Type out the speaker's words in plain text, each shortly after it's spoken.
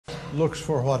looks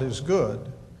for what is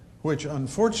good, which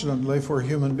unfortunately for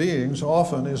human beings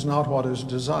often is not what is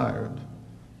desired.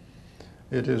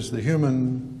 It is the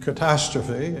human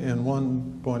catastrophe, in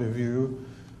one point of view,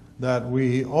 that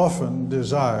we often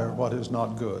desire what is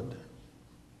not good.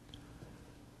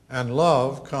 And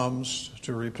love comes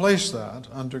to replace that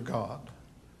under God.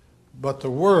 But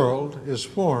the world is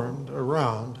formed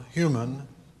around human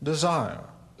desire.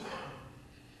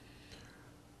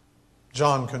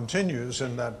 John continues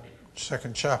in that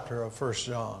second chapter of 1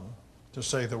 John to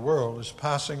say the world is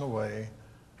passing away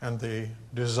and the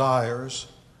desires,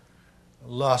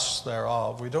 lusts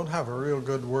thereof. We don't have a real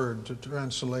good word to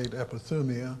translate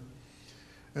epithumia.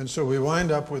 And so we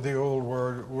wind up with the old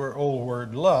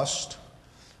word lust,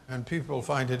 and people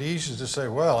find it easy to say,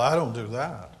 well, I don't do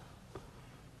that.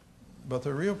 But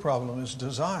the real problem is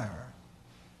desire,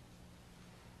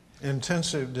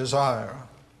 intensive desire.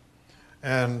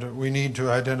 And we need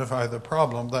to identify the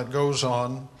problem that goes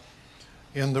on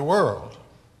in the world.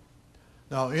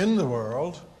 Now, in the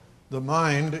world, the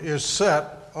mind is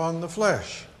set on the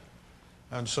flesh.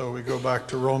 And so we go back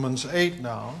to Romans 8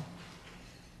 now.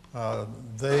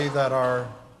 They that are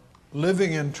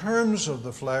living in terms of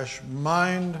the flesh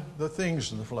mind the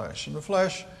things of the flesh. And the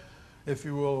flesh, if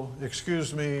you will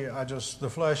excuse me, the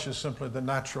flesh is simply the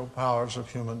natural powers of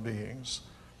human beings.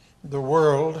 The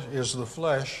world is the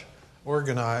flesh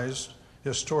organized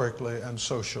historically and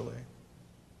socially.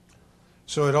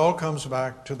 So it all comes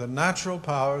back to the natural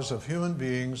powers of human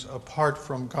beings apart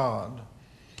from God.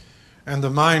 And the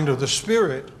mind of the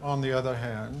Spirit, on the other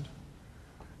hand,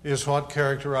 is what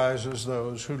characterizes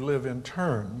those who live in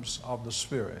terms of the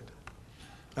Spirit.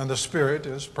 And the Spirit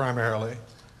is primarily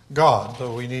God,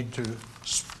 though we need to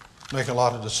make a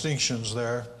lot of distinctions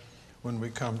there when we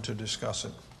come to discuss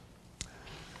it.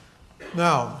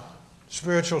 Now,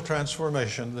 spiritual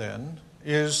transformation, then,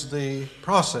 is the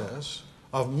process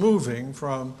of moving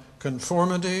from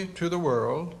conformity to the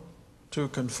world to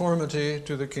conformity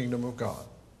to the kingdom of God.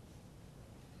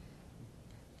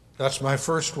 That's my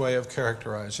first way of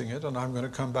characterizing it, and I'm going to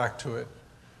come back to it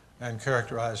and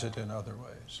characterize it in other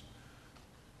ways.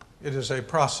 It is a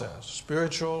process,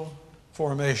 spiritual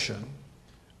formation.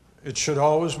 It should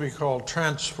always be called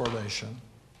transformation,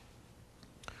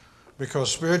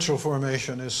 because spiritual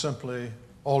formation is simply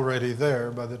already there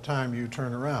by the time you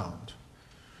turn around.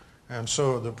 And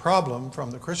so the problem from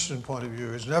the Christian point of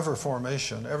view is never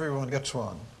formation. Everyone gets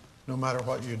one, no matter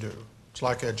what you do. It's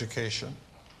like education.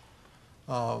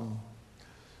 The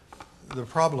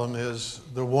problem is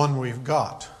the one we've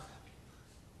got.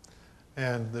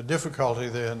 And the difficulty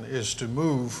then is to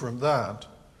move from that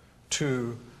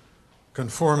to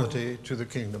conformity to the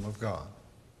kingdom of God.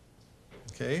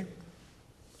 Okay?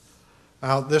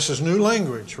 Now, this is new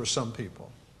language for some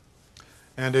people,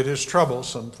 and it is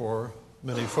troublesome for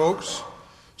many folks,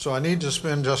 so I need to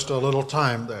spend just a little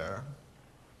time there.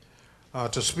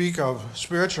 To speak of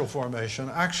spiritual formation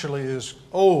actually is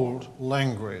old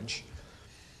language,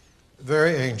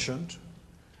 very ancient,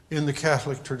 in the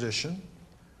Catholic tradition,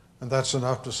 and that's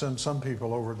enough to send some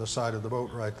people over the side of the boat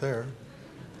right there.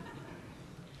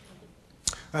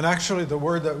 And actually the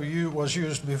word that was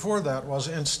used before that was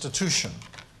institution.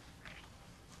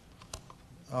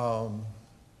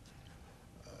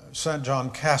 St. John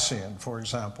Cassian, for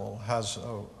example, has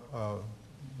a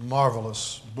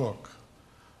marvelous book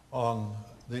on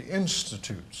the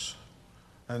institutes.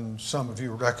 And some of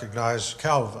you recognize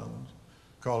Calvin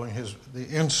calling the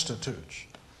Institutes.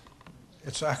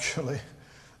 It's actually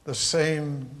the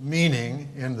same meaning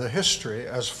in the history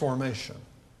as formation.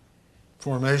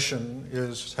 Formation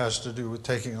has to do with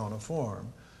taking on a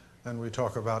form. And we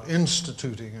talk about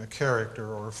instituting a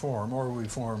character or a form, or we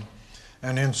form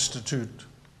an institute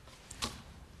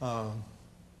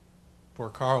for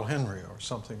Carl Henry or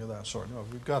something of that sort. No,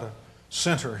 we've got a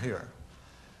center here.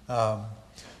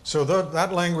 So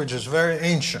that language is very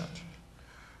ancient.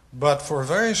 But for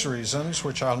various reasons,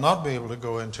 which I'll not be able to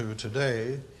go into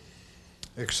today,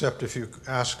 except if you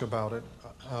ask about it,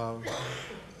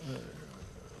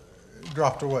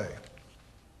 dropped away.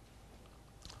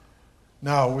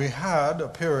 Now, we had a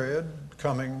period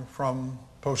coming from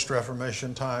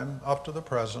post-Reformation time up to the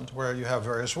present where you have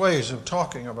various ways of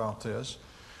talking about this.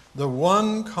 The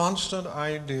one constant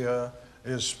idea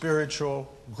is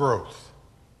spiritual growth.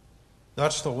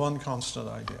 That's the one constant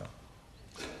idea.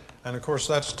 And of course,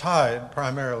 that's tied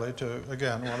primarily to,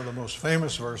 again, one of the most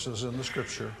famous verses in the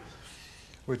Scripture,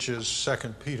 which is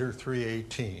 2 Peter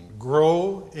 3:18.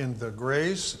 Grow in the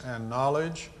grace and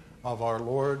knowledge of our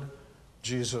Lord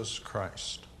Jesus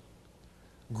Christ.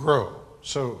 Grow.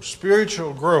 So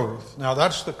spiritual growth, now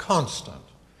that's the constant.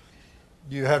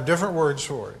 You have different words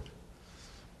for it.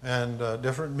 and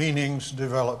different meanings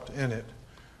developed in it.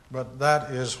 But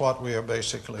that is what we are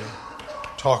basically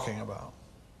talking about.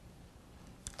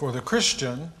 For the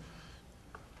Christian,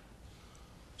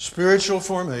 spiritual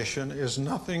formation is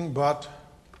nothing but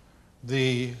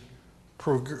the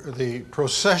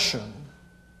procession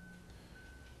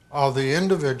of the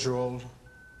individual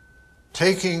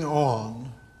taking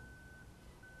on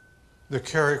the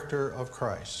character of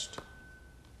Christ.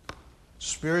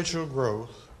 Spiritual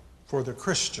growth for the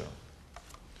Christian.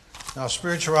 Now,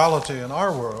 spirituality in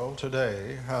our world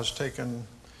today has taken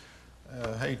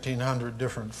 1,800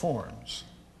 different forms.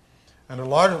 And a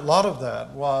lot of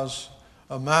that was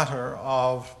a matter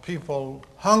of people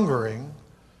hungering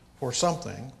for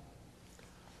something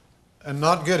and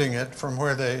not getting it from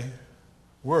where they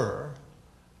were,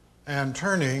 and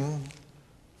turning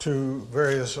to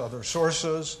various other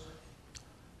sources,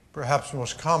 perhaps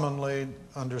most commonly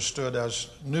understood as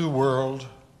New World,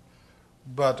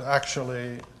 but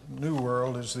actually New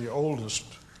World is the oldest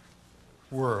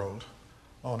world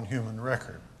on human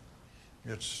record.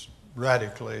 It's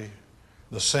radically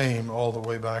the same all the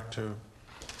way back to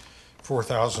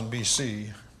 4000 BC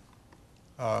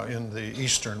in the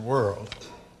Eastern world.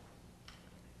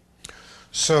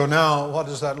 So now, what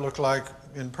does that look like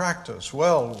in practice?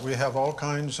 Well, we have all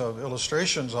kinds of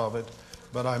illustrations of it,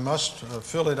 but I must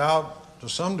fill it out to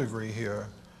some degree here.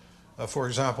 For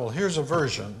example, here's a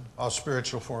version of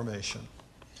spiritual formation.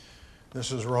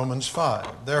 This is Romans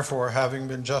 5. Therefore, having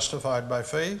been justified by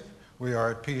faith, we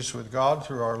are at peace with God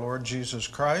through our Lord Jesus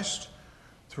Christ,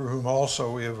 through whom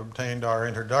also we have obtained our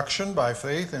introduction by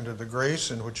faith into the grace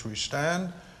in which we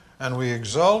stand, and we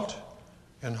exult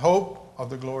in hope of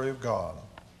the glory of God.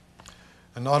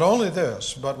 And not only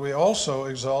this, but we also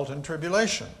exult in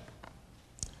tribulation,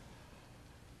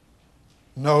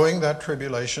 knowing that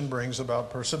tribulation brings about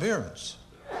perseverance.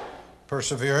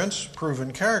 Perseverance,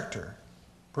 proven character.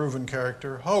 Proven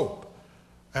character, hope.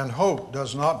 And hope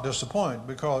does not disappoint,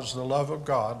 because the love of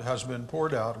God has been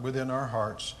poured out within our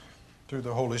hearts through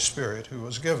the Holy Spirit who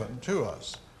was given to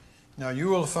us. Now, you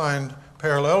will find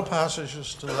parallel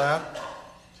passages to that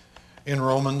in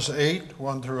Romans 8,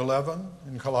 1 through 11,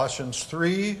 in Colossians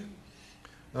 3,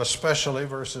 especially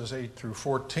verses 8 through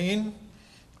 14,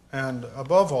 and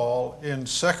above all in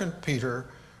 2 Peter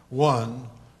 1,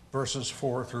 verses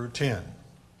 4 through 10.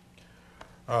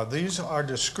 These are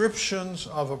descriptions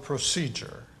of a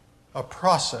procedure, a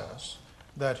process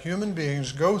that human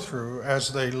beings go through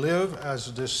as they live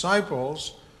as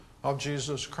disciples of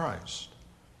Jesus Christ.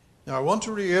 Now, I want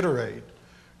to reiterate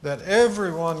that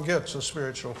everyone gets a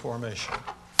spiritual formation.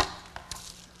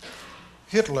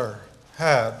 Hitler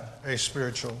had a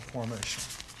spiritual formation.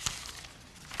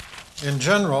 In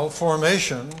general,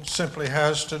 formation simply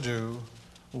has to do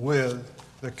with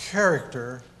the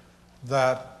character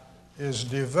that is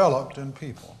developed in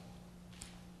people.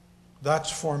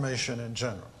 That's formation in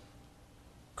general.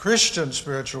 Christian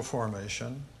spiritual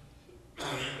formation,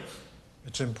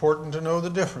 it's important to know the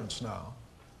difference now,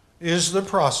 is the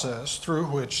process through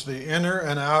which the inner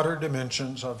and outer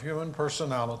dimensions of human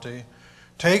personality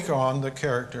take on the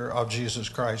character of Jesus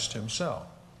Christ himself.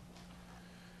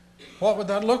 What would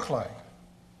that look like?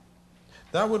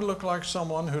 That would look like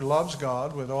someone who loves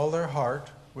God with all their heart,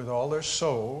 with all their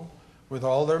soul, with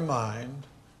all their mind,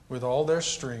 with all their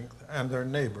strength, and their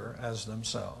neighbor as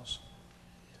themselves.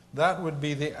 That would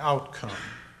be the outcome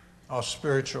of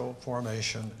spiritual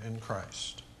formation in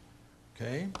Christ.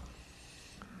 Okay?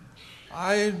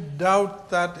 I doubt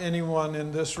that anyone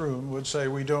in this room would say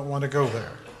we don't want to go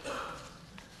there.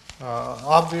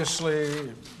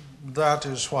 Obviously, that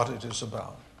is what it is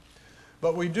about.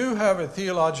 But we do have a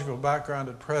theological background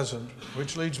at present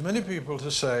which leads many people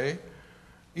to say,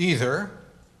 either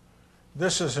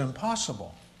this is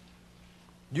impossible,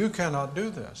 you cannot do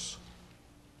this.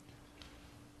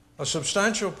 A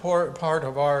substantial part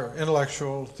of our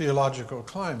intellectual theological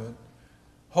climate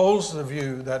holds the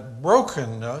view that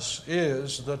brokenness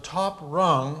is the top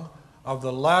rung of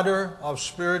the ladder of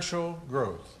spiritual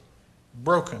growth.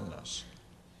 Brokenness.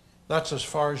 That's as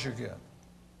far as you get.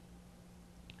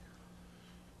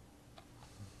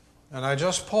 And I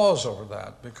just pause over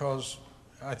that because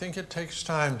I think it takes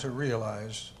time to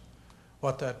realize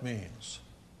what that means.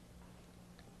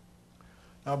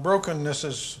 Now, brokenness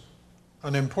is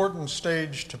an important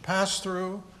stage to pass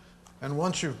through, and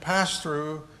once you've passed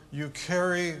through, you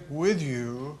carry with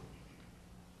you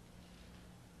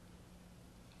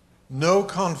no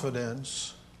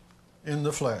confidence in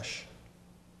the flesh.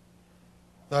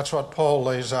 That's what Paul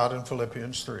lays out in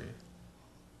Philippians 3.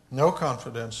 No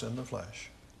confidence in the flesh.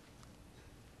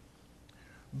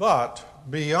 But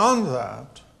beyond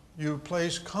that, you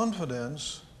place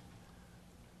confidence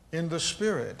in the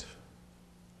Spirit,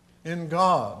 in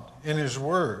God, in His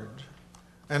Word.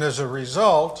 And as a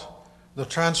result, the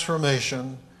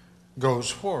transformation goes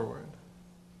forward.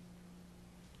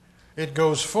 It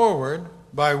goes forward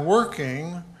by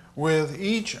working with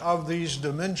each of these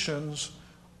dimensions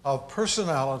of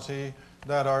personality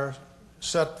that are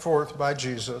set forth by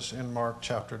Jesus in Mark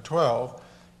chapter 12,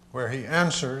 where he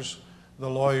answers the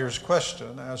lawyer's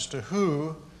question as to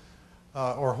who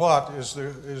or what is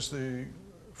the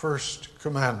first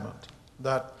commandment.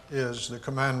 That is the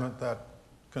commandment that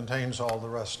contains all the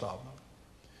rest of them.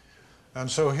 And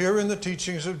so here in the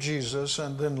teachings of Jesus,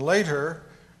 and then later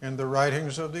in the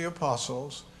writings of the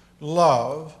apostles,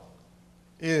 love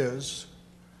is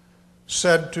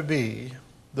said to be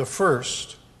the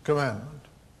first commandment.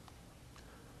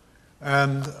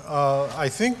 And I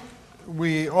think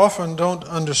we often don't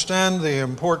understand the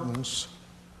importance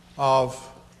of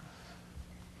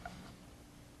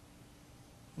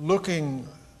looking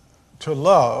to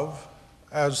love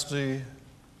as the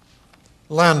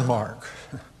landmark,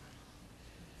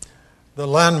 the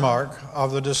landmark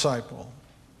of the disciple.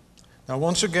 Now,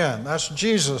 once again, that's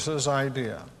Jesus'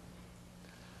 idea.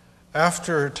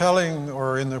 After telling,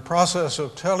 or in the process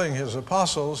of telling his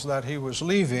apostles that he was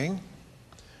leaving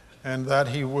and that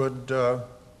he would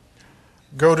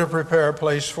go to prepare a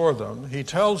place for them, he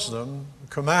tells them,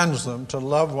 commands them to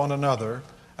love one another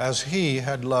as he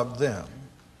had loved them.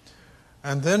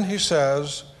 And then he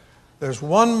says, there's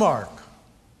one mark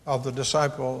of the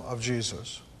disciple of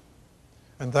Jesus,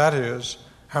 and that is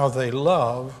how they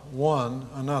love one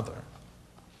another.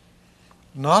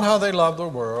 Not how they love the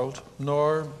world,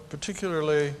 nor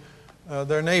particularly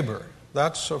their neighbor.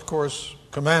 That's, of course,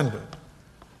 commanded.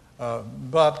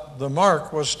 But the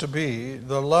mark was to be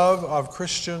the love of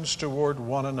Christians toward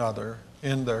one another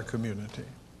in their community.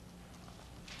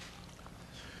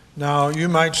 Now, you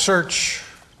might search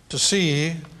to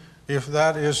see if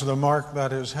that is the mark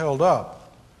that is held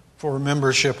up for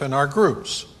membership in our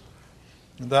groups.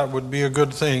 That would be a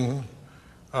good thing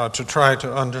to try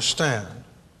to understand.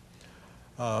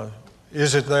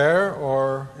 Is it there,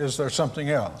 or is there something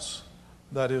else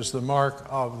that is the mark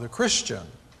of the Christian?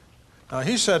 Now,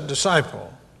 he said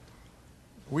disciple.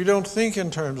 We don't think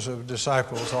in terms of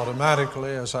disciples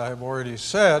automatically, as I have already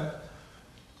said.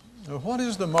 What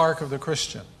is the mark of the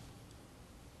Christian?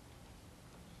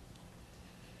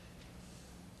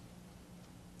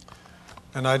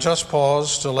 And I just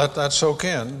pause to let that soak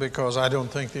in, because I don't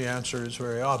think the answer is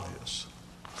very obvious.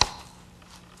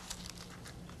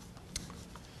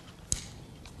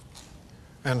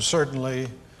 And certainly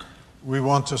we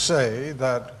want to say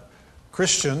that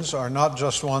Christians are not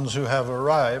just ones who have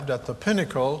arrived at the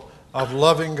pinnacle of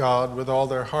loving God with all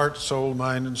their heart, soul,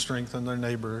 mind, and strength, and their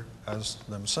neighbor as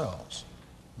themselves.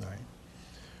 Right?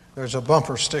 There's a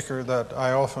bumper sticker that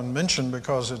I often mention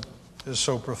because it is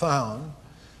so profound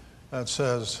that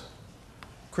says,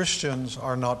 Christians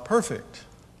are not perfect,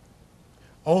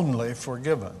 only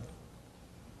forgiven.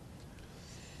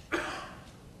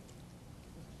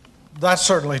 That's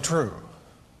certainly true,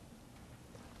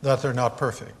 that they're not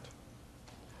perfect.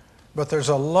 But there's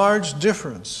a large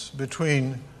difference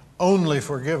between only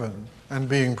forgiven and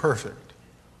being perfect.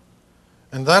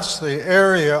 And that's the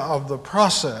area of the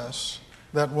process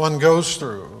that one goes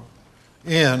through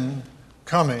in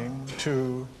coming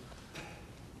to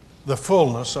the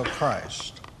fullness of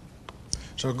Christ.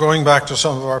 So going back to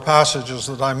some of our passages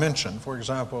that I mentioned, for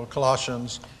example,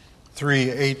 Colossians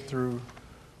 3:8 through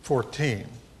 14.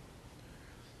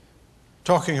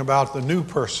 Talking about the new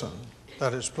person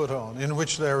that is put on, in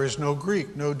which there is no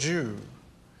Greek, no Jew,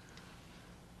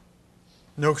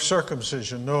 no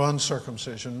circumcision, no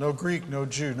uncircumcision, no Greek, no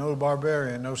Jew, no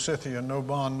barbarian, no Scythian, no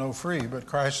bond, no free, but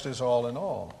Christ is all in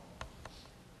all.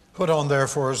 Put on,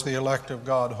 therefore, as the elect of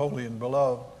God, holy and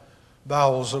beloved,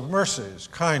 bowels of mercies,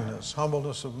 kindness,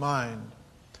 humbleness of mind,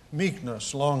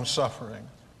 meekness, long-suffering,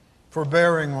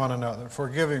 forbearing one another,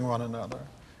 forgiving one another.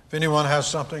 If anyone has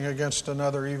something against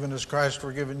another, even as Christ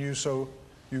forgiven you, so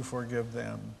you forgive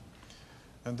them.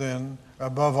 And then,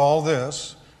 above all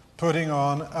this, putting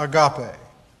on agape,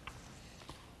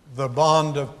 the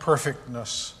bond of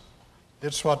perfectness.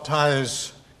 It's what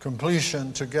ties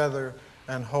completion together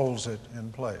and holds it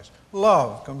in place.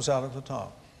 Love comes out at the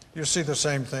top. You see the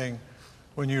same thing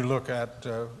when you look at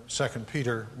 2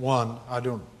 Peter 1. I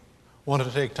don't want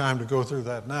to take time to go through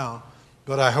that now,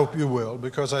 but I hope you will,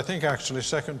 because I think actually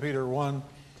 2 Peter 1,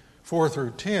 4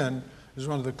 through 10 is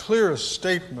one of the clearest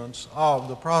statements of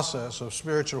the process of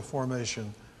spiritual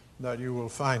formation that you will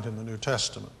find in the New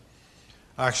Testament.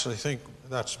 I actually think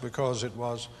that's because it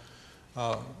was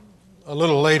a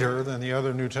little later than the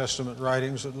other New Testament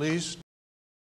writings, at least,